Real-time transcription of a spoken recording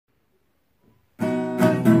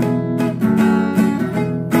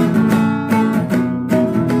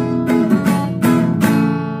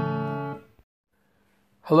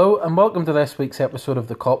Hello and welcome to this week's episode of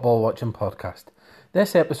the Cop Ball Watching Podcast.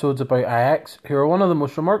 This episode's about Ajax, who are one of the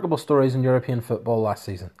most remarkable stories in European football last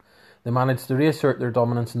season. They managed to reassert their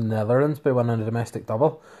dominance in the Netherlands by winning a domestic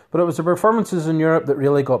double, but it was their performances in Europe that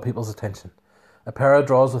really got people's attention. A pair of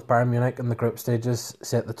draws with Bayern Munich in the group stages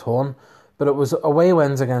set the tone, but it was away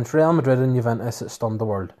wins against Real Madrid and Juventus that stunned the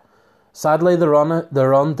world. Sadly, the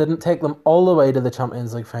run didn't take them all the way to the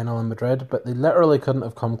Champions League final in Madrid, but they literally couldn't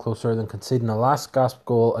have come closer than conceding a last-gasp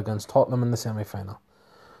goal against Tottenham in the semi-final.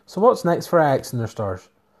 So what's next for Ajax and their stars?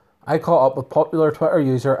 I caught up with popular Twitter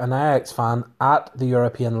user and Ajax fan at the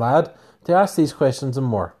European Lad to ask these questions and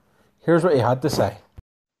more. Here's what he had to say.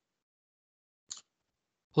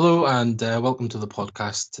 Hello and welcome to the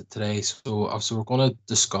podcast today. So obviously we're going to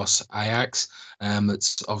discuss Ajax.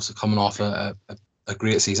 It's obviously coming off a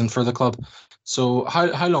great season for the club. So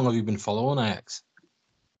how long have you been following Ajax?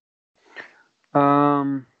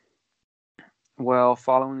 Well,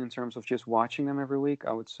 following in terms of just watching them every week,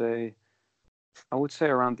 I would say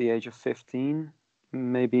around the age of 15,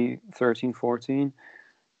 maybe 13, 14.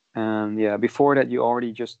 And yeah, before that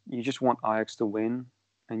you just want Ajax to win,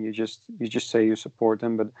 and you just say you support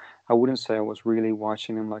them, but I wouldn't say I was really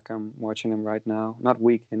watching them like I'm watching them right now, not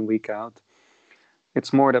week in, week out.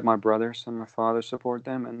 It's more that my brothers and my father support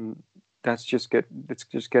them, and it's just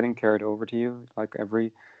getting carried over to you, like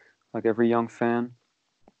every young fan.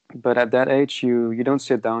 But at that age, you don't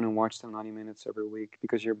sit down and watch them 90 minutes every week,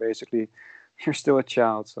 because you're still a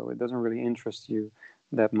child, so it doesn't really interest you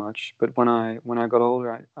that much. But when I got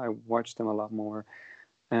older, I watched them a lot more.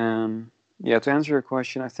 Yeah, to answer your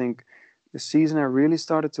question, I think the season I really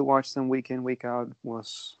started to watch them week in, week out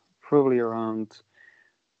was probably around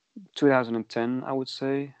 2010, I would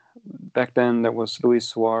say. Back then, there was Luis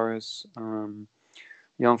Suarez, Jan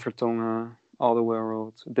Vertonghen,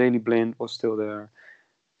 Alderweireld, Daley Blind was still there,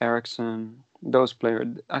 Eriksson, those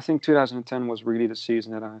players. I think 2010 was really the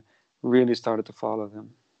season that I really started to follow them.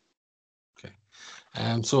 Okay.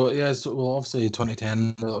 Well, obviously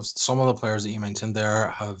 2010, some of the players that you mentioned there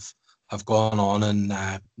have gone on,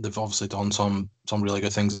 and they've obviously done some really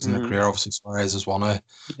good things in their career. Obviously, Suarez is one of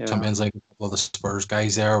Champions League. A couple of the Spurs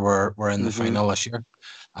guys there were in the final this year,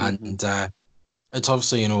 and it's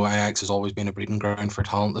obviously, Ajax has always been a breeding ground for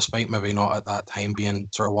talent, despite maybe not at that time being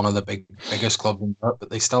sort of one of the biggest clubs in Europe, but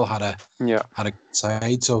they still had a good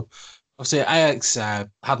side. So obviously Ajax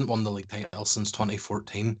hadn't won the league title since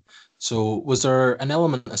 2014. So was there an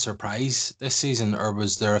element of surprise this season, or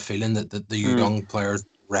was there a feeling that the young players were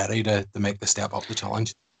ready to make the step up the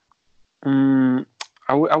challenge?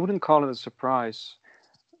 I wouldn't call it a surprise.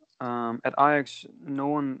 At Ajax, no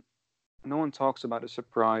one talks about a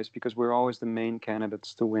surprise, because we're always the main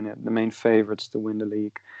candidates to win it, the main favorites to win the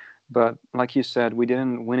league. But like you said, we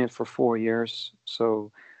didn't win it for 4 years,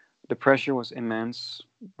 so the pressure was immense.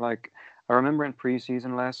 Like, I remember in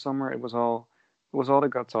preseason last summer, it was all that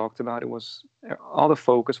got talked about. It was all the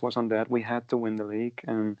focus was on that. We had to win the league,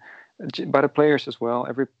 and by the players as well.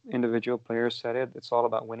 Every individual player said it. It's all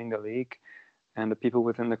about winning the league, and the people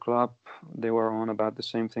within the club, they were on about the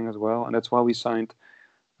same thing as well. And that's why we signed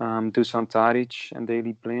Dusan Tadic and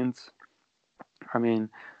Daley Blind. I mean,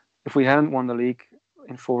 if we hadn't won the league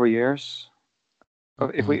in 4 years,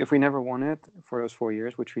 if we never won it for those 4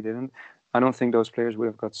 years, which we didn't, I don't think those players would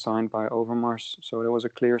have got signed by Overmars. So there was a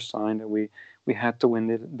clear sign that we had to win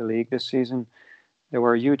the league this season. There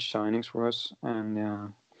were huge signings for us,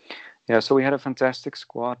 and so we had a fantastic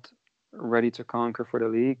squad ready to conquer for the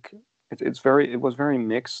league. It was very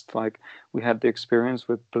mixed. Like, we had the experience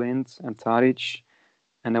with Blind and Tadic,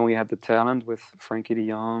 and then we had the talent with Frankie de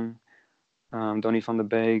Jong, Donny van de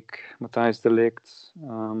Beek, Matthijs de Ligt,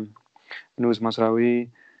 Nouz Mazraoui,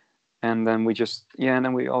 and then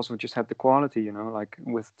we also just had the quality, like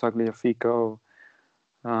with Tagliafico,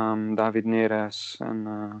 David Neres,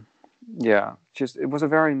 and it was a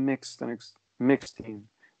very mixed team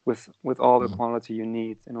with all the quality you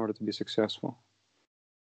need in order to be successful.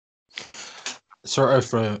 Sort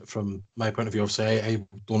of from my point of view, I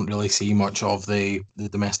don't really see much of the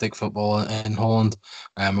domestic football in Holland.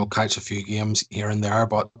 We'll catch a few games here and there,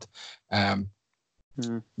 but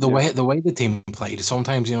the way the team played,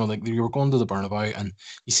 sometimes, like, you were going to the Bernabeu and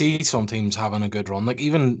you see some teams having a good run, like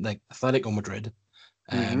even like Atletico Madrid.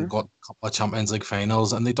 Got a couple of Champions League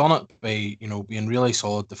finals, and they done it by being really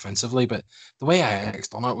solid defensively. But the way Ajax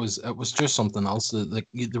done it was just something else. Like,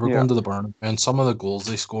 they were going to the Bernabeu, and some of the goals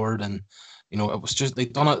they scored, and it was just, they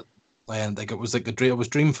done it playing like it was like it was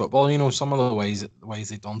dream football. Some of the ways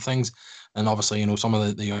they done things, and obviously some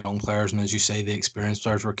of the young players, and as you say, the experienced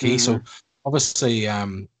players were key. So obviously,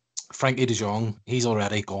 Frankie de Jong, he's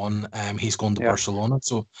already gone. He's going to Barcelona.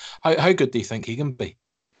 So how good do you think he can be?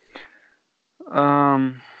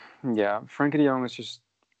 Yeah, Frankie de Jong is just,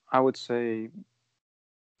 I would say,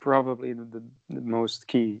 probably the most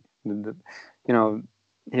key, you know,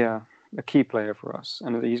 yeah, a key player for us,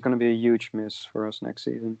 and he's going to be a huge miss for us next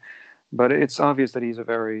season. But it's obvious that he's a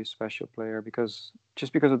very special player because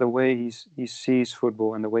just because of the way he sees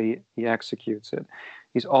football and the way he executes it,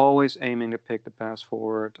 he's always aiming to pick the pass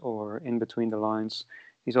forward or in between the lines.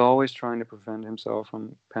 He's always trying to prevent himself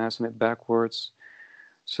from passing it backwards.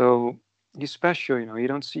 So he's special,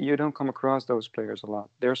 you don't come across those players a lot.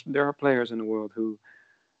 There are players in the world who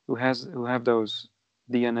have those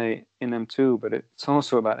DNA in them too, but it's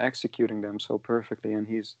also about executing them so perfectly, and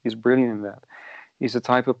he's brilliant in that. He's the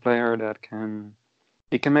type of player that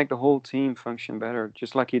he can make the whole team function better,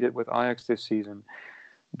 just like he did with Ajax this season.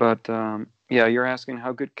 But yeah, you're asking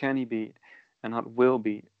how good can he be, and how will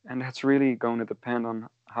be, and that's really going to depend on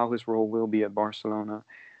how his role will be at Barcelona.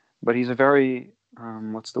 But he's a very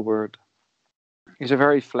what's the word? He's a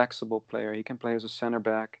very flexible player. He can play as a center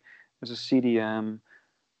back, as a CDM,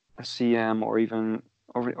 a CM, or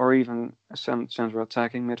even a central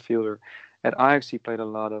attacking midfielder. At Ajax, he played a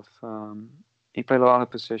lot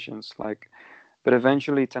of positions, but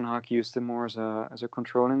eventually Ten Hag used him more as a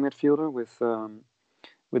controlling midfielder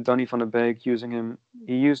with Donny van de Beek using him.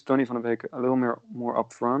 He used Donny van de Beek a little more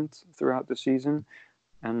up front throughout the season,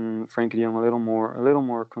 and Frenkie de Jong a little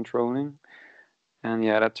more controlling. And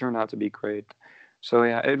yeah, that turned out to be great. So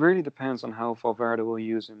yeah, it really depends on how Valverde will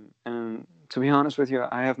use him. And to be honest with you,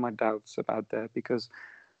 I have my doubts about that because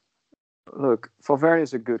look, Valverde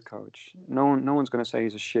is a good coach. No one's going to say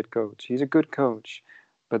he's a shit coach. He's a good coach,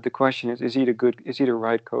 but the question is is he the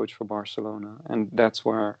right coach for Barcelona? And that's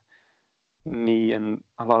where me and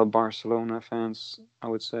a lot of Barcelona fans, I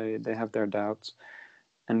would say, they have their doubts,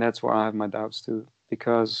 and that's where I have my doubts too.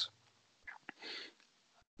 Because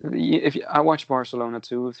if I watch Barcelona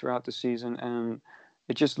too throughout the season, and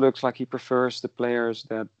it just looks like he prefers the players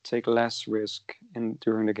that take less risk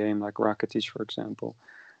during the game, like Rakitic, for example.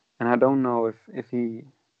 And I don't know if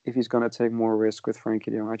he's gonna take more risk with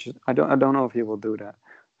Frankie De Jong. I don't know if he will do that.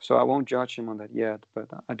 So I won't judge him on that yet, but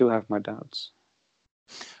I do have my doubts.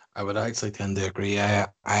 I would actually tend to agree. I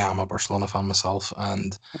am a Barcelona fan myself,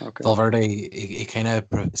 and Okay. Valverde he kind of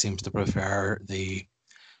seems to prefer the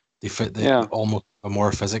Yeah. almost a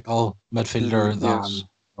more physical midfielder than Yes.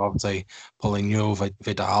 obviously Paulinho,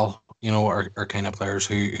 Vidal. Are kind of players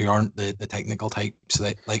who aren't the technical types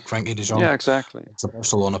that like Frankie De Jong. Yeah. Exactly. It's a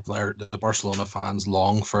Barcelona player. The Barcelona fans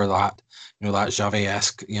long for that. That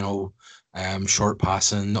Xavi-esque. Short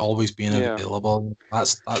passing, always being Yeah. available.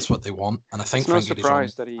 That's what they want. And I It's think no Frankie De Jong.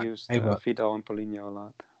 surprise that he used But Vidal and Paulinho a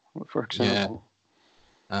lot, for yeah, example.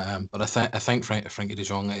 but I think Frankie De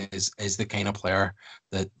Jong is the kind of player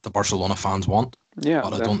that the Barcelona fans want. Yeah,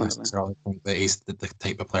 But I don't definitely. necessarily think that he's the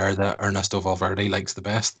type of player that Ernesto Valverde likes the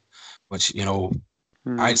best. Which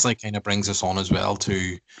Mm. actually kind of brings us on as well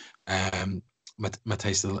to um,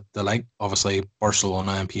 Matthijs de Ligt. Obviously,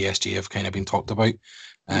 Barcelona and PSG have kind of been talked about.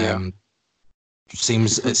 Yeah. Um, it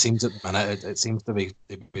seems at the minute it seems to be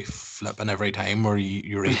flipping every time where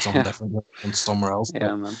you read something Yeah. different than somewhere else. But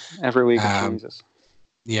Yeah, man. Every week it um, changes.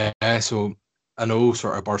 yeah, so I know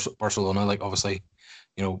sort of Barcelona, like obviously,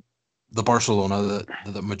 you know, the Barcelona that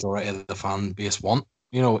the majority of the fan base want.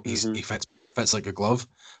 He Hmm. fits like a glove,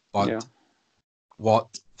 Yeah. but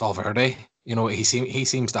what Valverde, he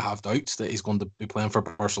seems to have doubts that he's going to be playing for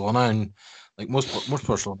Barcelona, and like most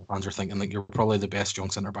Barcelona fans are thinking like you're probably the best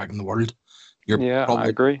young centre back in the world. You're Yeah, I probably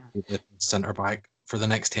agree. the centre back for the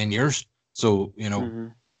next 10 years. So Hmm.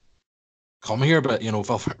 come here, but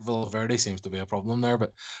Valverde seems to be a problem there.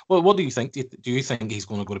 But what do you think? Do you think he's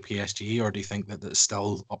going to go to PSG, or do you think that it's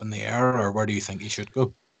still up in the air, or where do you think he should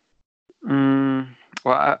go? Mm,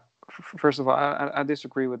 well, first of all, I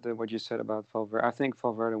disagree with what you said about Valverde. I think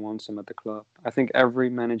Valverde wants him at the club. I think every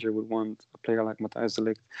manager would want a player like Matthijs de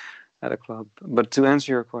Ligt at a club. But to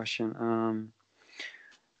answer your question,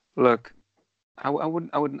 look, I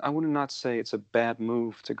would not say it's a bad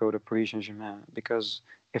move to go to Paris Saint-Germain because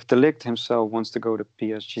if De Ligt himself wants to go to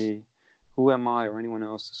PSG, who am I or anyone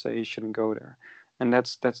else to say he shouldn't go there? And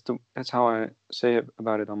that's how I say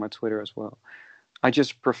about it on my Twitter as well. I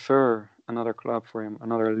just prefer another club for him,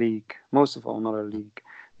 another league, most of all another league,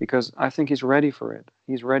 because I think he's ready for it.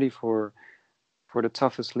 He's ready for the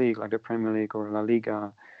toughest league like the Premier League or La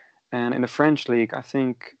Liga. And in the French league, I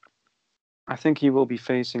think he will be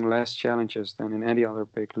facing less challenges than in any other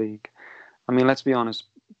big league. I mean, let's be honest.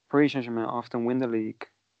 Paris Saint-Germain often win the league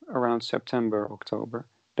around September, October.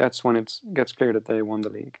 That's when it gets clear that they won the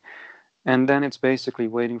league. And then it's basically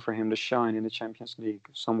waiting for him to shine in the Champions League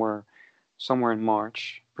somewhere in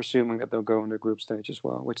March, presuming that they'll go in the group stage as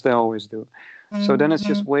well, which they always do. So then it's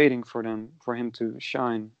just waiting for him to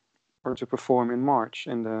shine or to perform in March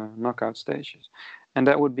in the knockout stages. And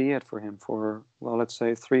that would be it for him for, well, let's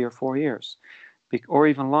say 3 or 4 years, or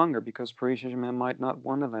even longer, because Paris Saint-Germain might not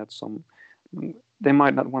want to they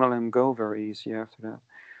might not want to let him go very easy after that.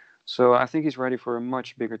 So I think he's ready for a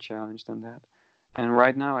much bigger challenge than that. And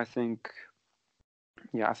right now, I think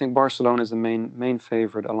Barcelona is the main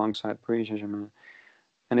favorite alongside Paris Saint-Germain.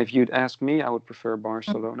 And if you'd ask me, I would prefer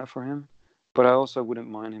Barcelona for him. But I also wouldn't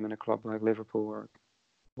mind him in a club like Liverpool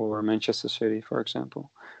or Manchester City, for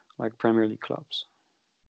example, like Premier League clubs.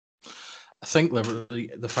 I think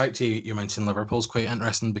the fact you mentioned Liverpool is quite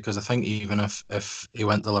interesting, because I think even if he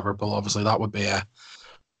went to Liverpool, obviously that would be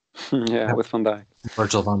with Van Dijk.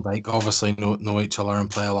 Virgil van Dijk obviously know each other and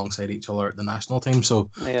play alongside each other at the national team. So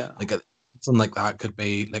like something like that could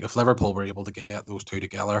be like, if Liverpool were able to get those two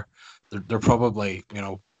together, they're probably,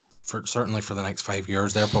 certainly for the next 5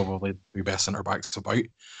 years, they're probably the best centre backs about.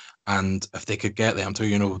 And if they could get them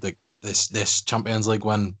to, this Champions League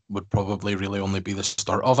win would probably really only be the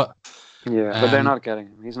start of it. Yeah, but they're not getting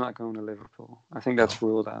him. He's not going to Liverpool. I think that's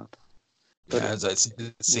ruled out. But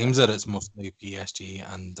it seems that it's mostly PSG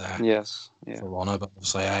and Barcelona, but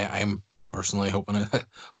obviously I'm personally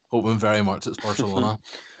hoping very much it's Barcelona.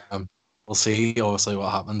 We'll see obviously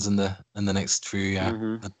what happens in the next few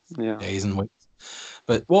days and weeks.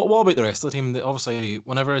 But what about the rest of the team? Obviously,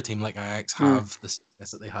 whenever a team like Ajax have the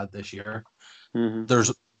success that they had this year,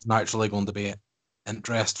 there's naturally going to be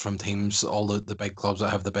interest from teams, all the big clubs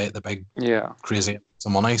that have the big crazy amounts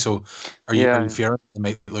of money. So are you fearing they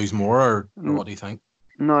might lose more, or what do you think?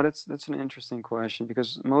 No, that's an interesting question,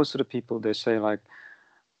 because most of the people, they say like,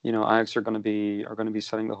 Ajax are going to be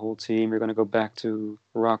selling the whole team. You're going to go back to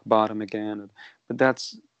rock bottom again. But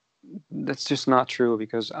that's just not true,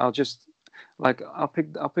 because I'll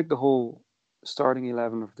pick the whole starting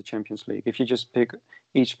 11 of the Champions League. If you just pick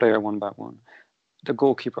each player one by one, the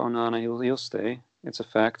goalkeeper Onana, he'll stay. It's a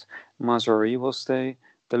fact. Mazraoui will stay.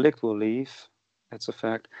 De Ligt will leave. It's a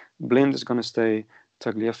fact. Blind is going to stay.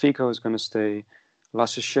 Tagliafico is going to stay.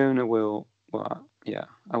 Lasse Schöne will. Well, yeah,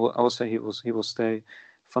 I will say he will stay.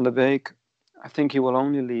 Van de Beek, I think he will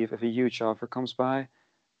only leave if a huge offer comes by,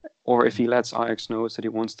 or if he lets Ajax know that he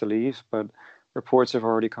wants to leave. But reports have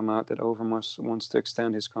already come out that Overmars wants to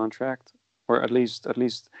extend his contract, or at least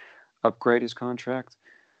upgrade his contract.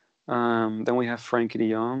 Then we have Frenkie de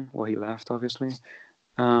Jong. Well, he left, obviously.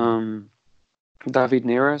 David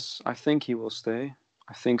Neres, I think he will stay.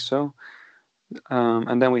 I think so.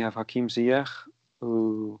 And then we have Hakim Ziyech,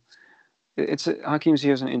 who... Hakim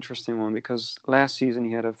Ziyech is an interesting one, because last season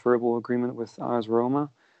he had a verbal agreement with AS Roma,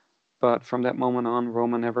 but from that moment on,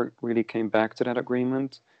 Roma never really came back to that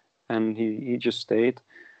agreement, and he just stayed.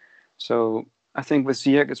 So I think with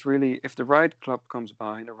Ziyech, it's really, if the right club comes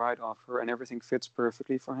by and the right offer and everything fits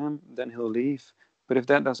perfectly for him, then he'll leave. But if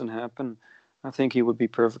that doesn't happen, I think he would be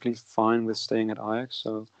perfectly fine with staying at Ajax.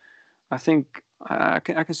 So I think I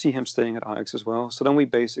can see him staying at Ajax as well. So then we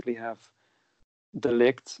basically have De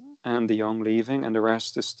Ligt and De Jong leaving, and the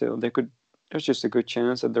rest is still, there's just a good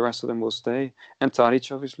chance that the rest of them will stay. And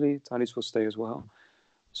Tadic, obviously, Tadic will stay as well.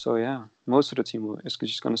 So yeah, most of the team is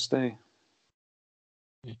just going to stay.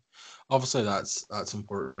 Yeah. Obviously, that's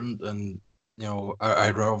important, and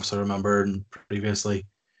I obviously remember previously,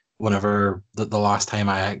 whenever the last time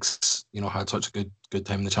Ajax had such a good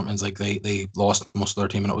time in the Champions League, they lost most of their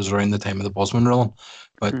team, and it was around the time of the Bosman ruling.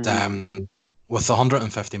 But with the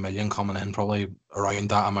 150 million coming in, probably around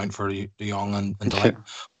that amount for De Jong and De Ligt,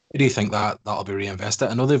 how do you think that'll be reinvested?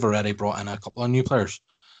 I know they've already brought in a couple of new players.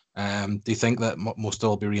 Do you think that most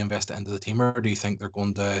will be reinvested into the team, or do you think they're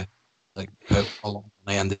going to put a lot of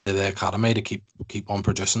money into the academy to keep on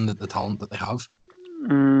producing the talent that they have?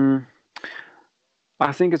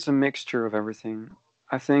 I think it's a mixture of everything.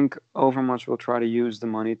 I think Overmars will try to use the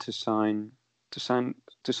money to sign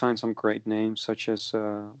some great names, such as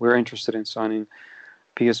we're interested in signing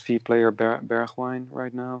PSV player Bergwijn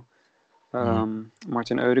right now.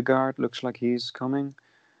 Martin Ødegaard looks like he's coming,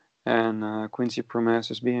 and Quincy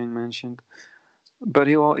Promes is being mentioned. But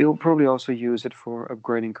he'll probably also use it for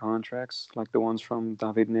upgrading contracts, like the ones from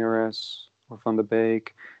David Neres or Van de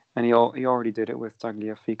Beek, and he already did it with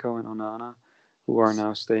Tagliafico and Onana, who are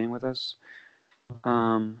now staying with us.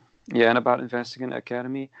 And about investing in the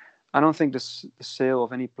academy, I don't think the sale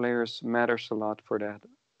of any players matters a lot for that.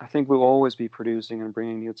 I think we'll always be producing and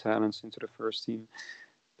bringing new talents into the first team.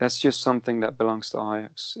 That's just something that belongs to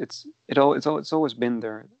Ajax. It's always been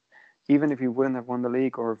there. Even if we wouldn't have won the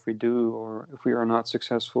league, or if we do, or if we are not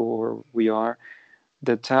successful, or we are,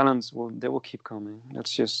 the talents will keep coming.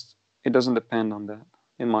 That's just it doesn't depend on that,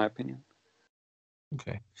 in my opinion.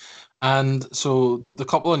 Okay. And so the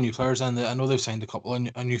couple of new players, and I know they've signed a couple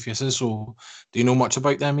of new faces. So do you know much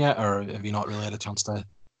about them yet, or have you not really had a chance to?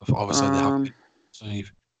 Obviously, they have, so you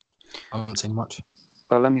haven't seen much.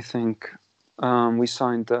 But let me think. We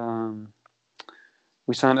signed a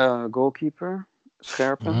goalkeeper,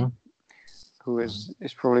 Scherpen, who is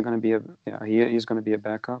probably going to be he's going to be a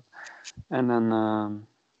backup, and then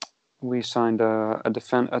we signed a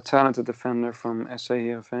talented defender from SC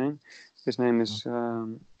Heerenveen. His name is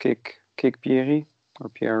Kik Pieri or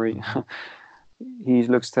Pieri. He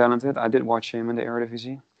looks talented. I did watch him in the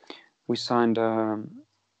Eredivisie. We signed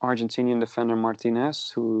Argentinian defender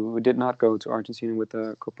Martinez, who did not go to Argentina with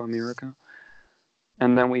the Copa America.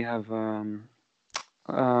 And then we have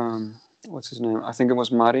what's his name? I think it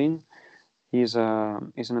was Marin. He's a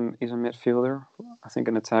midfielder. I think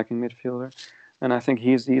an attacking midfielder, and I think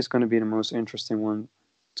he's going to be the most interesting one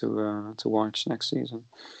to watch next season.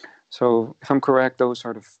 So if I'm correct, those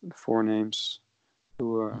are the four names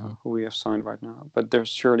who we have signed right now. But there's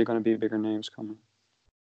surely going to be bigger names coming.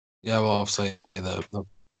 Yeah, well, obviously the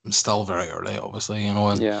still very early, obviously, you know.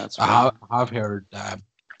 And yeah, I have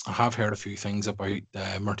heard a few things about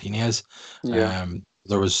Martinez. Yeah.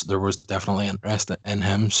 There was definitely interest in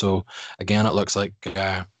him. So again, it looks like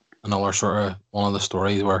another sort of one of the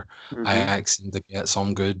stories where Ajax seem to get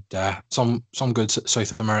some good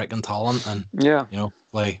South American talent, and yeah, you know,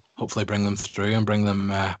 hopefully bring them through and bring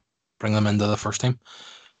them into the first team.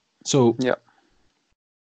 So yeah,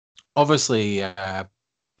 obviously,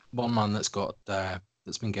 one man that's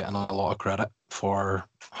been getting a lot of credit for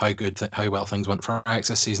how well things went for Ajax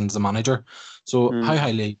this season is the manager. So how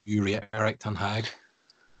highly do you rate Erik ten Hag?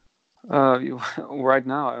 Right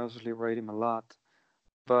now, I obviously rate him a lot,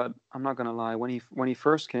 but I'm not gonna lie. When he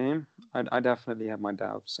first came, I definitely had my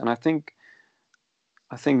doubts, and I think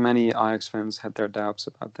many Ajax fans had their doubts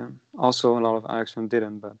about them. Also, a lot of Ajax fans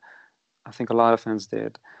didn't, but I think a lot of fans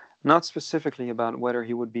did. Not specifically about whether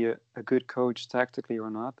he would be a good coach tactically or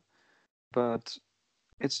not, but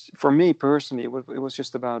it's for me personally, it was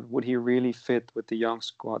just about would he really fit with the young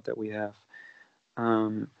squad that we have?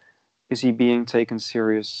 Is he being taken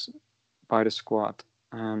serious by the squad?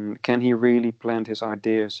 Can he really plant his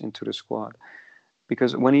ideas into the squad?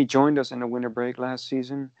 Because when he joined us in the winter break last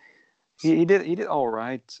season, he did all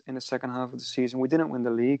right in the second half of the season. We didn't win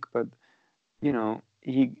the league, but you know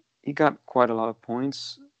he got quite a lot of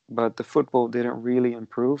points, but the football didn't really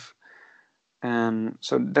improve. And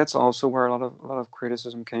so that's also where a lot of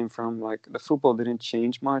criticism came from. Like the football didn't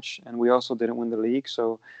change much, and we also didn't win the league.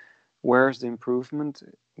 So where's the improvement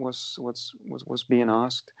was being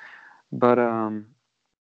asked. But I'm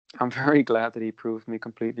very glad that he proved me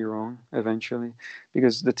completely wrong eventually,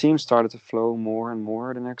 because the team started to flow more and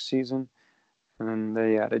more the next season, and then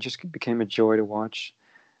they just became a joy to watch.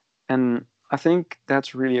 And I think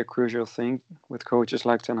that's really a crucial thing with coaches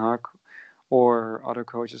like Ten Hag or other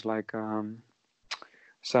coaches like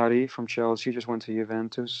Sarri from Chelsea just went to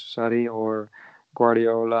Juventus, Sarri or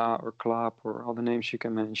Guardiola or Klopp or all the names you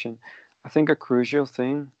can mention. I think a crucial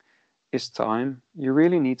thing is time. You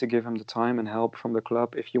really need to give him the time and help from the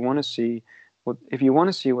club if you want to see what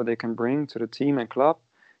they can bring to the team and club.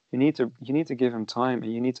 You need to give him time,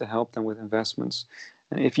 and you need to help them with investments.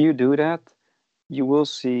 And if you do that, you will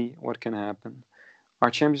see what can happen.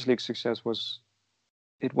 Our Champions League success was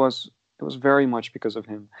very much because of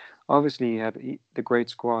him. Obviously, the great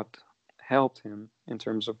squad helped him in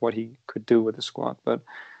terms of what he could do with the squad, but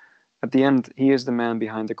at the end, he is the man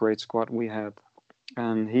behind the great squad we had,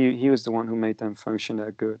 and he was the one who made them function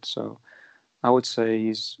that good. So I would say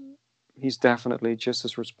he's definitely just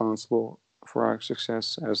as responsible for our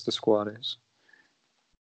success as the squad is.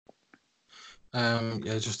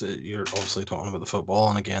 Just you're obviously talking about the football,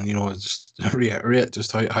 and again, you know, just reiterate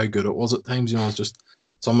just how good it was at times. You know, it's just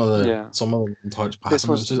some of the touch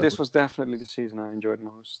passing. This was definitely the season I enjoyed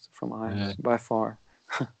most from Ajax by far.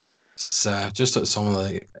 It's just at some of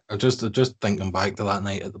the just thinking back to that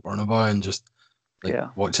night at the Bernabeu and just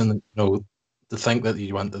watching you know, to think that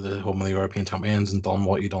you went to the home of the European champions and done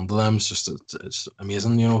what you done to them. It's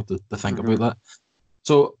amazing, you know, to think about that.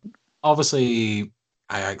 So obviously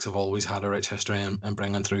Ajax have always had a rich history in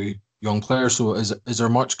bringing through young players. So is there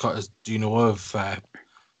much? Do you know if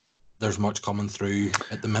there's much coming through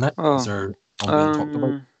at the minute? Is there being talked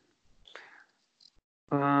about?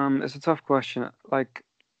 It's a tough question. Like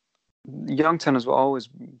young talents will always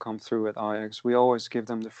come through at Ajax. We always give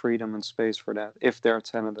them the freedom and space for that, if they're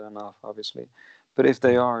talented enough, obviously. But if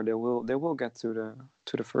they are, they will get to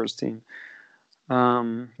the first team.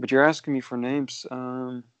 But you're asking me for names.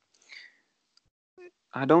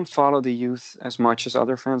 I don't follow the youth as much as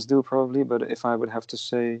other fans do probably, but if I would have to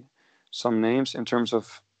say some names in terms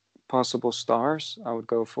of possible stars, I would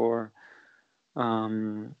go for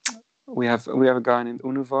um, we have a guy named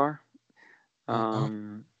Unuvar,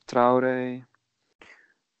 Traore,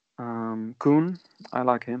 Koen. I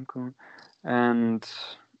like him, Koen, and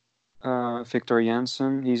Victor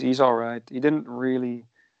Janssen. He's all right. He didn't really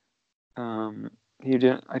he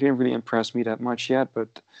didn't I didn't really impress me that much yet,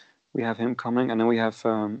 but we have him coming, and then we have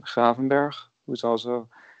Gravenberg, who's also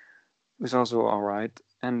all right.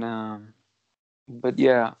 And but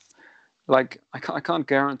yeah, like I can't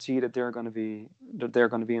guarantee that they're going to be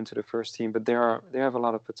into the first team, but they have a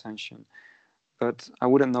lot of potential. But I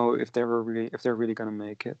wouldn't know if they're really going to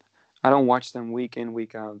make it. I don't watch them week in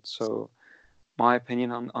week out, so my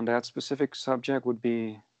opinion on that specific subject would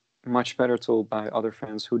be much better told by other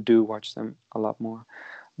fans who do watch them a lot more.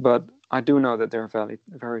 But I do know that they're very,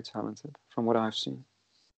 very talented from what I've seen.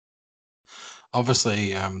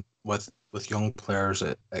 Obviously, with young players,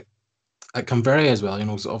 it can vary as well. You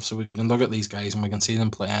know, 'cause obviously we can look at these guys and we can see them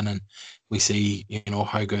playing, and we see, you know,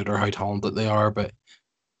 how good or how talented they are. But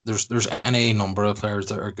there's any number of players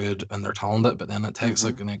that are good and they're talented, but then it takes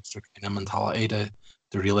like an extra kind of mentality to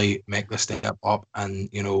really make the step up, and,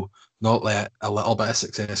 you know, not let a little bit of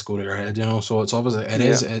success go to your head. You know, so it's obviously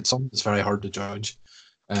it's something that's very hard to judge.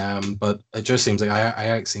 But it just seems like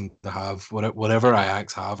Ajax seem to have whatever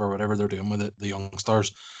Ajax have or whatever they're doing with it, the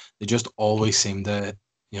youngsters, they just always seem to,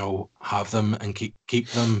 you know, have them and keep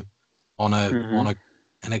them on a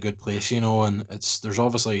in a good place, you know. And there's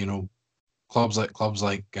obviously, you know, clubs like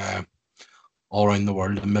all around the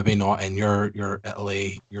world, and maybe not in your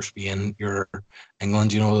Italy, your Spain, your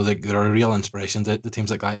England, you know, they're a real inspiration to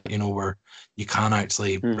teams like that, you know, where you can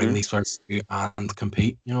actually bring these players through and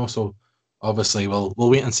compete, you know. So obviously we'll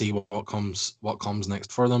wait and see what comes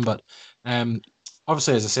next for them. But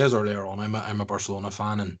obviously, as I said earlier on, I'm a Barcelona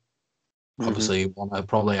fan, and obviously one of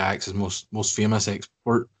probably Ajax's most famous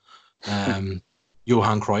export,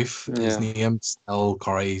 Johan Cruyff. His name still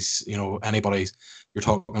carries, you know, anybody's. You're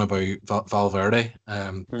talking about Valverde.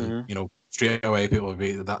 You know, straight away people would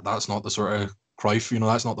be that's not the sort of Cruyff. You know,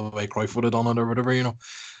 that's not the way Cruyff would have done it or whatever. You know,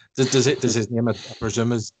 does his name? I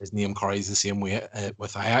presume his name carries the same weight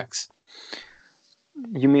with Ajax.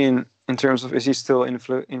 You mean in terms of, is he still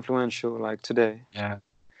influential like today? Yeah.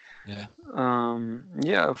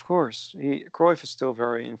 Yeah, of course. Cruyff is still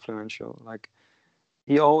very influential. Like,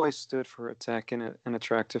 he always stood for attacking an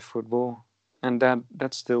attractive football, and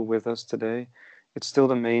that's still with us today. It's still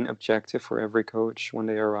the main objective for every coach when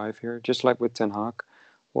they arrive here, just like with Ten Hag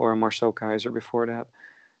or Marcel Keizer before that.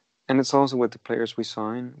 And it's also with the players we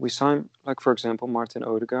sign. We sign, like, for example, Martin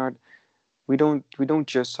Odegaard. We don't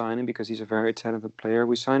just sign him because he's a very talented player.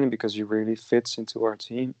 We sign him because he really fits into our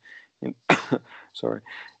team. Sorry,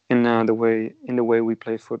 in the way we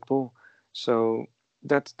play football. So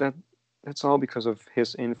that's all because of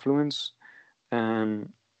his influence.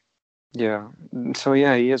 And yeah, so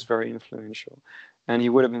yeah, he is very influential, and he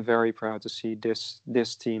would have been very proud to see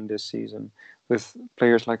this team this season with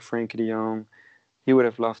players like Frenkie de Jong. He would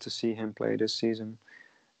have loved to see him play this season,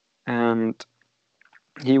 and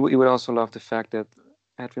he would also love the fact that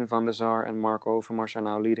Edwin van der Sar and Mark Overmars are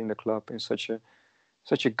now leading the club in such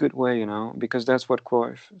a good way, you know, because that's what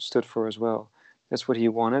Cruyff stood for as well. That's what he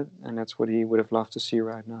wanted, and that's what he would have loved to see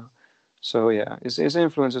right now. So yeah, his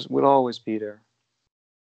influences will always be there.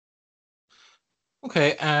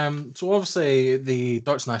 Okay, so obviously the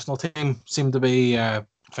Dutch national team seemed to be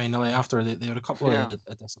finally, after they had a couple of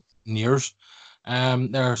years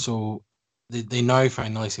there, so they now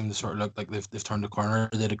finally seem to sort of look like they've turned the corner.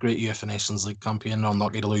 They had a great UEFA Nations League campaign,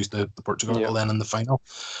 unlucky to lose the Portugal then in the final.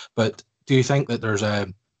 But do you think that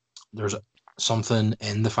there's something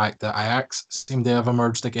in the fact that Ajax seem to have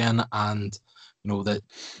emerged again, and, you know, that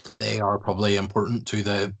they are probably important to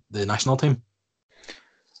the national team?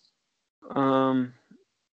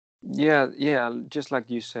 Yeah, just like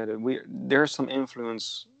you said, there's some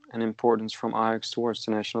influence and importance from Ajax towards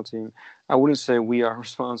the national team. I wouldn't say we are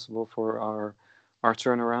responsible for our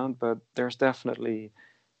turnaround, but there's definitely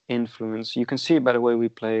influence. You can see it by the way we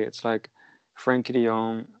play. It's like Frenkie de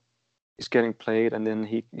Jong is getting played, and then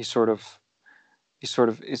it's sort of the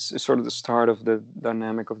start of the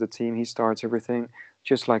dynamic of the team. He starts everything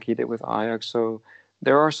just like he did with Ajax. So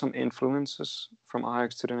there are some influences from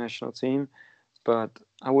Ajax to the national team, but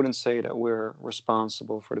I wouldn't say that we're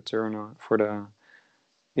responsible for the turnaround, for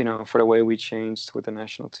the way we changed with the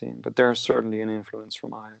national team. But there's certainly an influence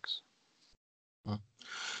from Ajax.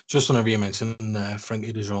 Just whenever you mentioned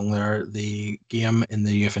Frenkie de Jong there, the game in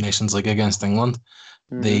the UEFA Nations League against England,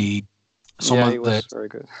 he was very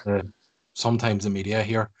good. sometimes the media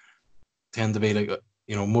here tend to be like,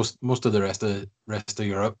 most of the rest of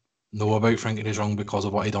Europe know about Frankie de Jong because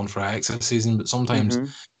of what he done for Ajax this season, but sometimes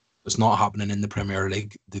it's not happening in the Premier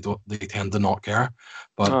League. They tend to not care.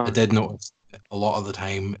 But I did notice a lot of the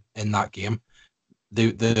time in that game,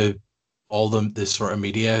 all the sort of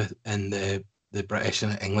media and the British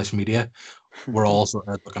and English media were all sort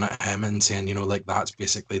of looking at him and saying, like, that's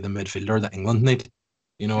basically the midfielder that England need,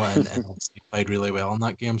 and he played really well in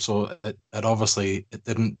that game. So it obviously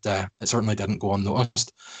it certainly didn't go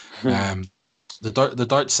unnoticed. The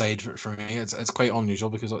Dutch side for me, it's quite unusual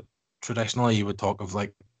because traditionally you would talk of,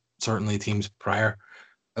 like, certainly teams prior,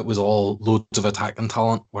 it was all loads of attacking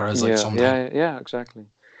talent, whereas sometimes exactly.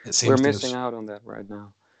 it seems we're missing out on that right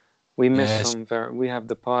now. We miss some we have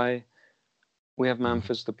Depay, we have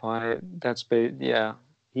Memphis Depay. That's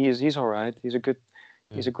he's all right. He's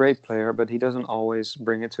a great player, but he doesn't always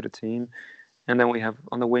bring it to the team. And then we have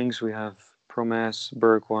on the wings we have Promes,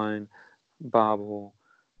 Bergwijn, Babel,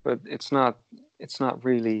 but it's not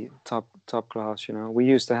really top class. We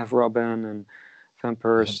used to have Robben and Van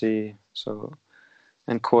Persie,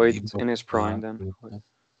 and Coit in his prime then.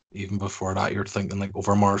 Even before that, you're thinking like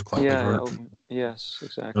Overmars, Kluivert. Yes,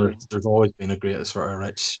 exactly. There's always been a great sort of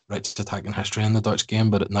rich attacking history in the Dutch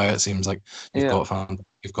game, but now it seems like you've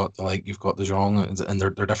got De Jong, and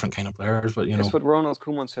they're different kind of players. But it's what Ronald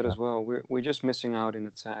Koeman said as well. We're just missing out in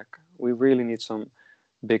attack. We really need some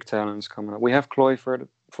big talents coming up. We have Kluivert,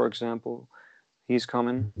 for example. He's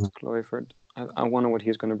coming, Kluivert. I wonder what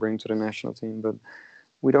he's going to bring to the national team, but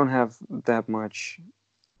we don't have that much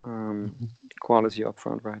quality up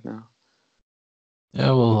front right now. Yeah,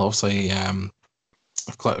 well, obviously,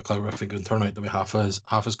 if Kluivert can turn out to be half as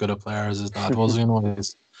good a player as his dad was, he's going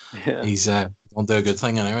to do a good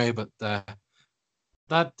thing anyway. But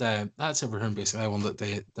that's everything basically I wanted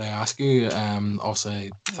to ask you. Also,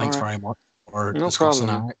 thanks very much for discussing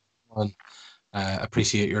that, and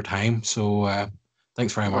appreciate your time. So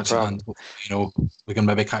thanks very much, and we can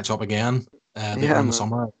maybe catch up again later in the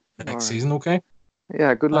summer next season. Okay.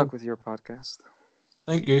 Yeah, good luck with your podcast.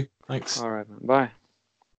 Thank you. Thanks. All right, man. Bye.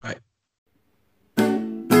 Bye.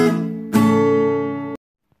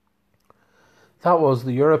 That was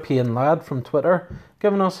the European lad from Twitter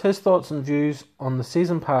giving us his thoughts and views on the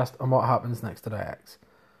season past and what happens next at Ajax.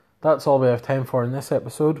 That's all we have time for in this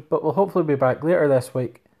episode, but we'll hopefully be back later this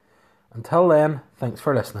week. Until then, thanks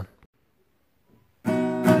for listening.